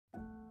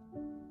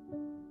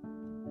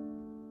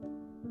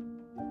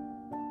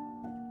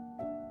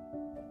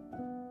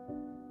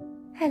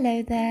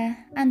Hello there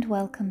and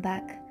welcome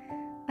back.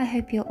 I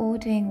hope you're all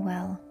doing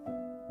well.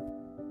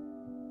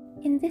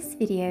 In this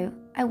video,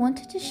 I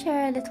wanted to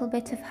share a little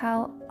bit of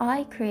how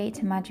I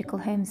create a magical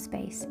home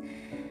space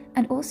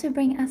and also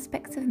bring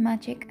aspects of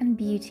magic and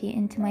beauty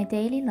into my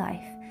daily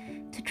life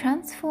to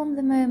transform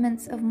the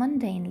moments of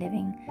mundane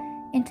living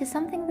into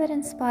something that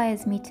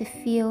inspires me to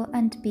feel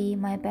and be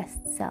my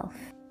best self.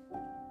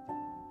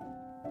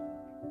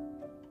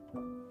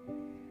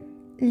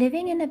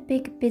 Living in a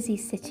big, busy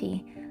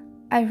city,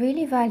 I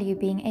really value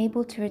being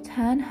able to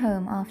return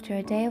home after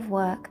a day of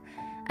work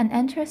and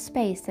enter a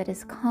space that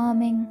is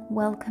calming,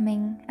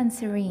 welcoming, and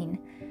serene,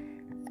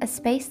 a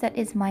space that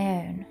is my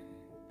own.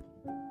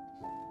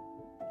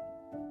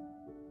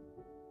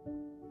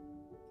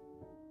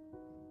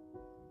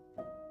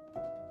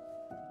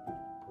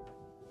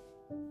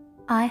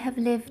 I have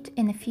lived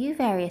in a few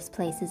various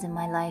places in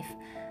my life,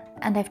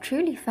 and I've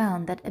truly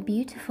found that a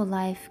beautiful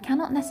life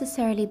cannot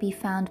necessarily be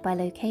found by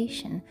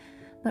location,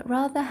 but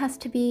rather has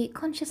to be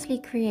consciously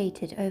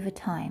created over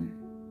time.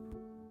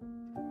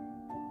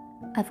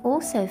 I've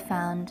also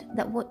found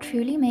that what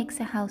truly makes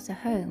a house a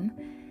home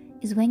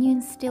is when you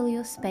instill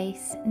your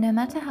space, no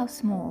matter how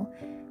small,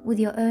 with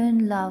your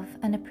own love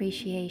and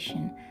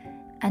appreciation,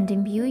 and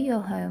imbue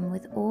your home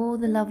with all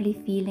the lovely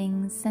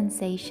feelings,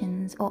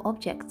 sensations, or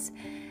objects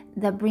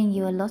that bring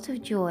you a lot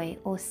of joy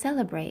or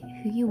celebrate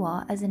who you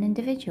are as an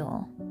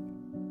individual.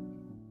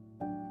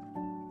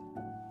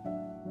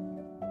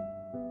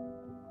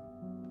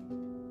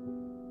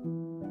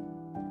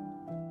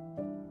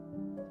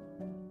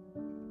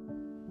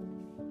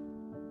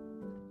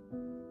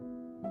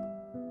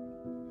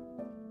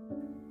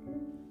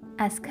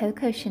 As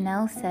Coco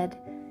Chanel said,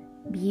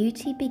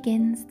 beauty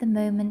begins the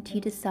moment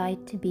you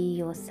decide to be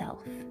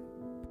yourself.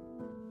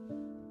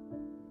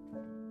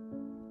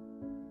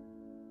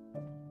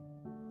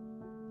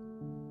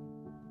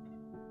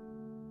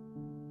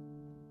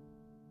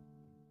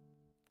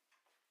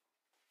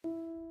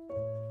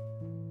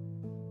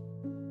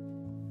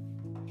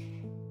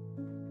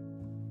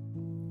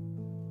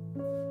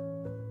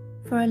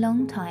 For a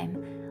long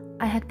time,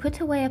 I had put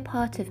away a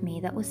part of me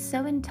that was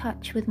so in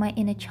touch with my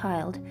inner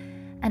child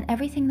and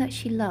everything that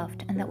she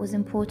loved and that was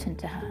important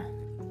to her.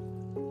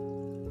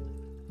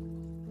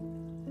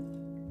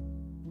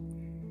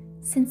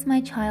 Since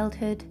my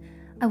childhood,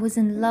 I was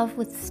in love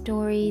with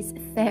stories,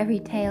 fairy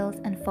tales,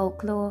 and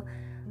folklore.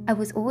 I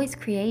was always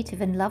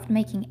creative and loved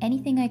making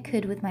anything I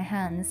could with my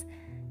hands,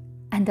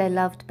 and I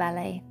loved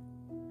ballet.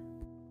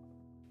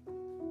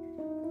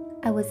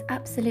 I was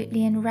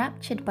absolutely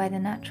enraptured by the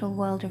natural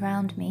world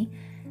around me,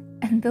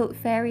 and built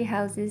fairy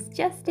houses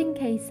just in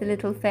case a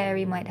little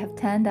fairy might have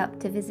turned up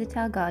to visit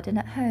our garden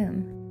at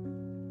home.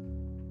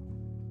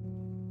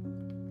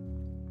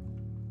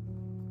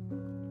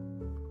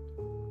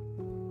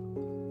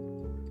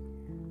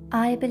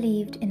 I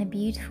believed in a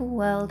beautiful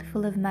world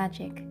full of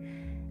magic,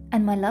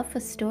 and my love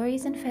for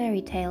stories and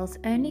fairy tales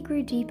only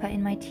grew deeper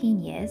in my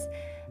teen years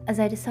as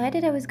I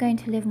decided I was going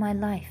to live my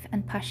life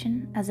and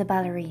passion as a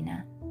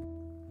ballerina.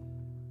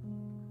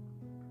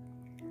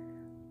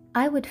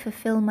 I would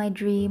fulfill my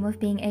dream of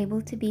being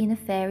able to be in a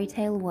fairy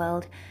tale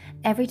world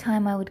every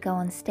time I would go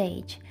on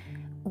stage,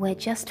 where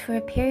just for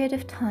a period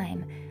of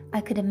time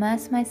I could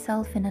immerse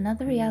myself in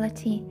another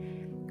reality,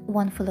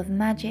 one full of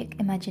magic,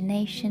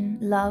 imagination,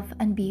 love,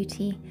 and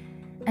beauty,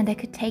 and I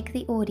could take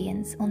the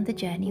audience on the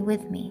journey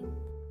with me.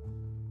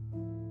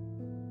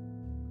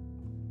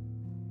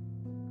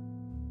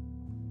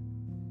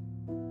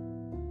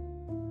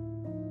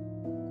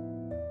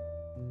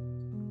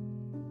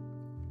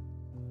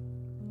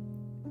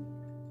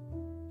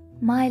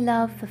 My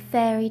love for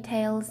fairy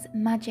tales,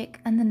 magic,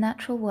 and the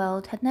natural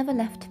world had never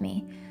left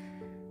me.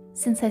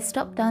 Since I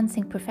stopped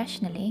dancing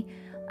professionally,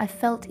 I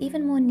felt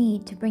even more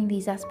need to bring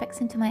these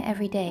aspects into my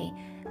everyday,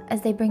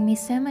 as they bring me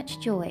so much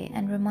joy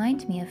and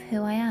remind me of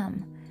who I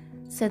am,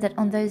 so that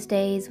on those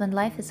days when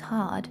life is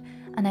hard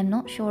and I'm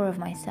not sure of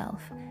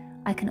myself,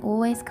 I can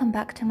always come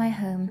back to my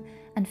home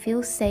and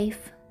feel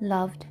safe,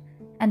 loved,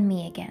 and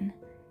me again.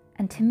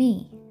 And to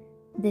me,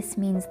 this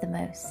means the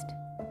most.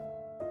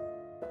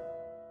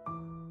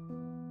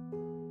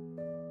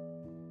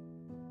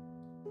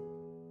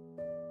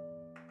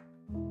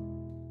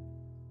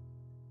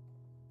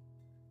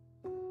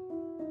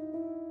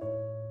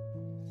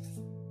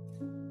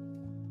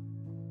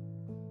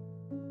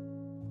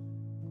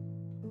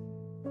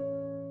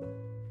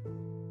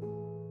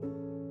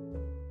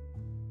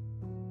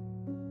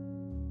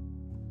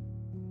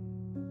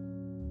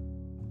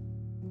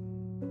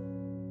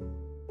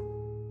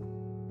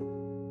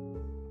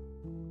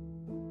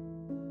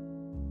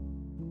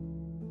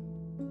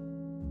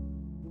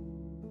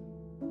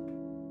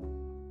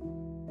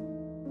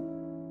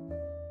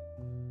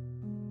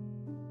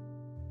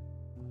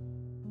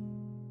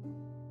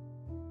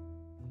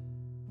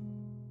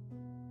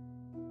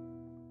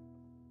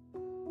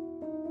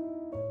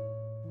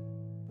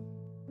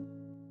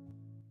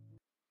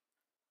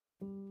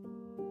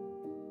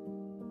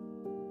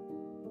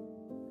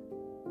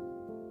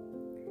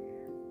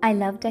 I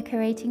love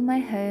decorating my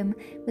home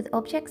with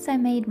objects I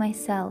made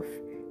myself,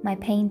 my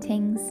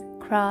paintings,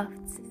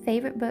 crafts,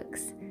 favorite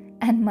books,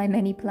 and my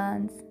many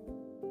plants.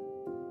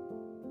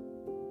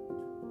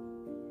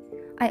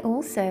 I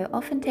also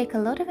often take a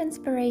lot of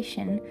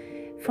inspiration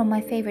from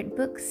my favorite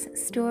books,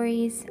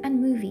 stories,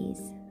 and movies.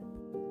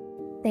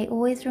 They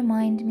always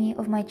remind me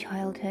of my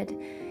childhood,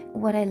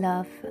 what I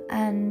love,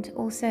 and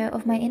also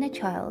of my inner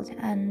child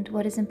and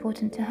what is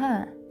important to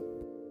her.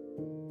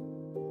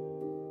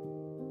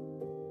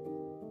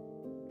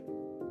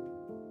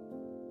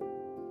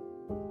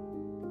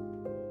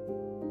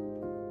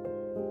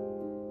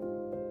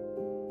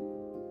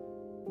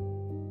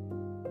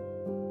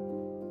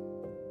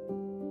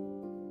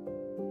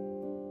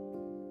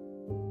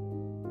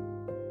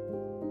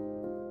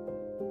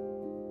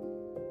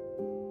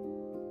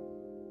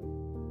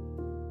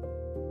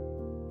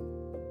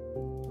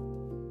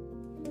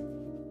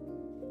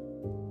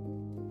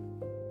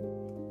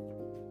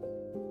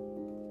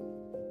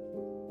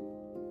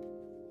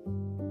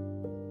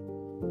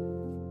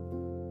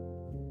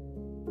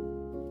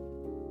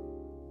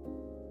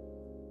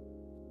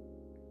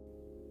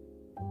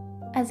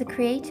 As a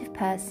creative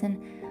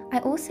person, I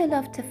also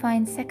love to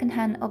find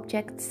secondhand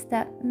objects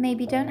that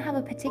maybe don't have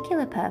a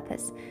particular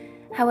purpose.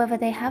 However,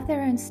 they have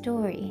their own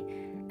story,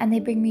 and they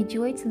bring me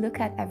joy to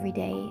look at every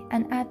day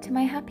and add to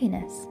my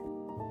happiness.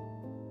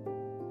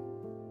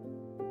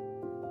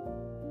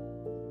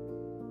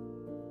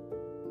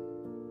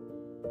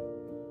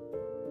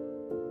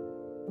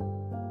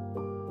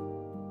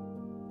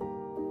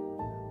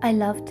 I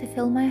love to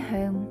fill my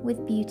home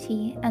with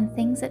beauty and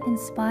things that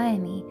inspire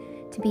me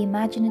to be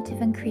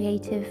imaginative and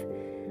creative,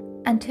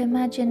 and to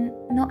imagine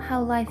not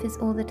how life is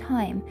all the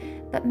time,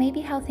 but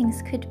maybe how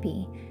things could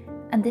be.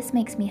 And this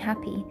makes me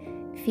happy,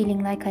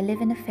 feeling like I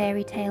live in a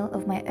fairy tale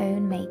of my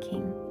own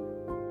making.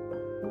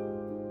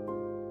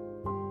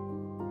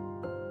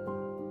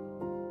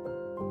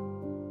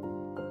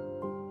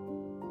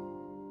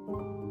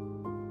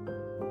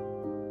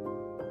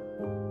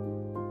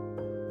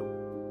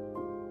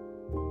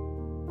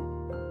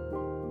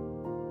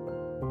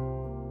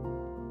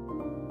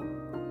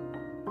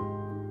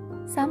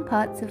 Some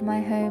parts of my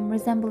home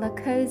resemble a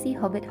cozy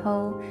hobbit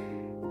hole,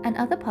 and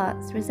other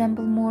parts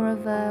resemble more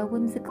of a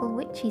whimsical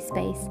witchy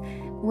space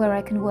where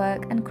I can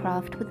work and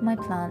craft with my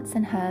plants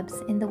and herbs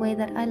in the way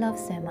that I love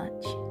so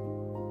much.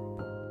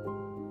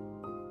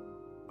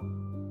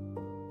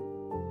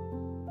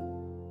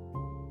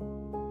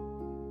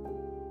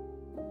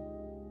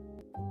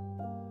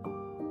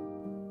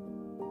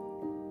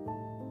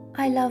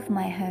 I love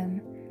my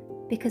home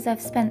because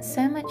I've spent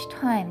so much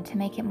time to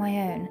make it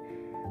my own,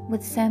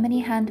 with so many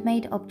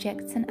handmade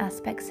objects and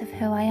aspects of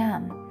who I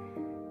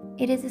am.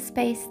 It is a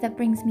space that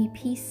brings me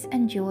peace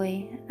and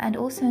joy, and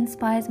also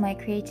inspires my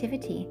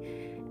creativity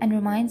and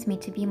reminds me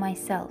to be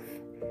myself.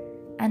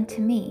 And to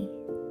me,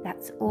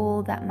 that's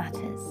all that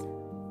matters.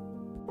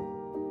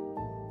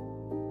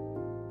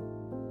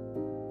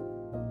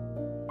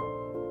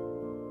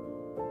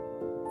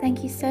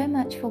 Thank you so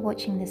much for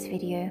watching this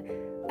video.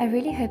 I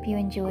really hope you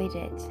enjoyed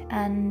it,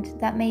 and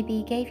that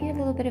maybe gave you a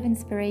little bit of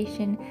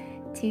inspiration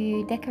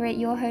to decorate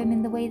your home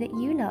in the way that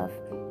you love,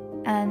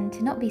 and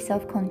to not be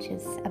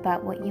self-conscious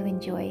about what you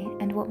enjoy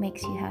and what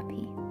makes you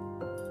happy.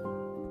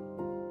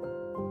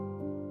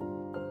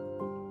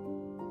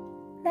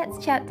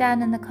 Let's chat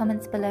down in the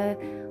comments below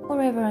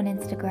or over on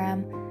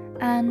Instagram,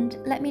 and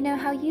let me know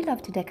how you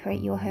love to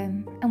decorate your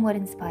home and what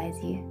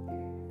inspires you.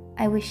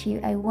 I wish you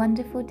a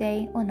wonderful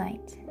day or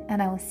night,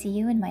 and I will see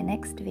you in my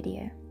next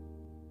video.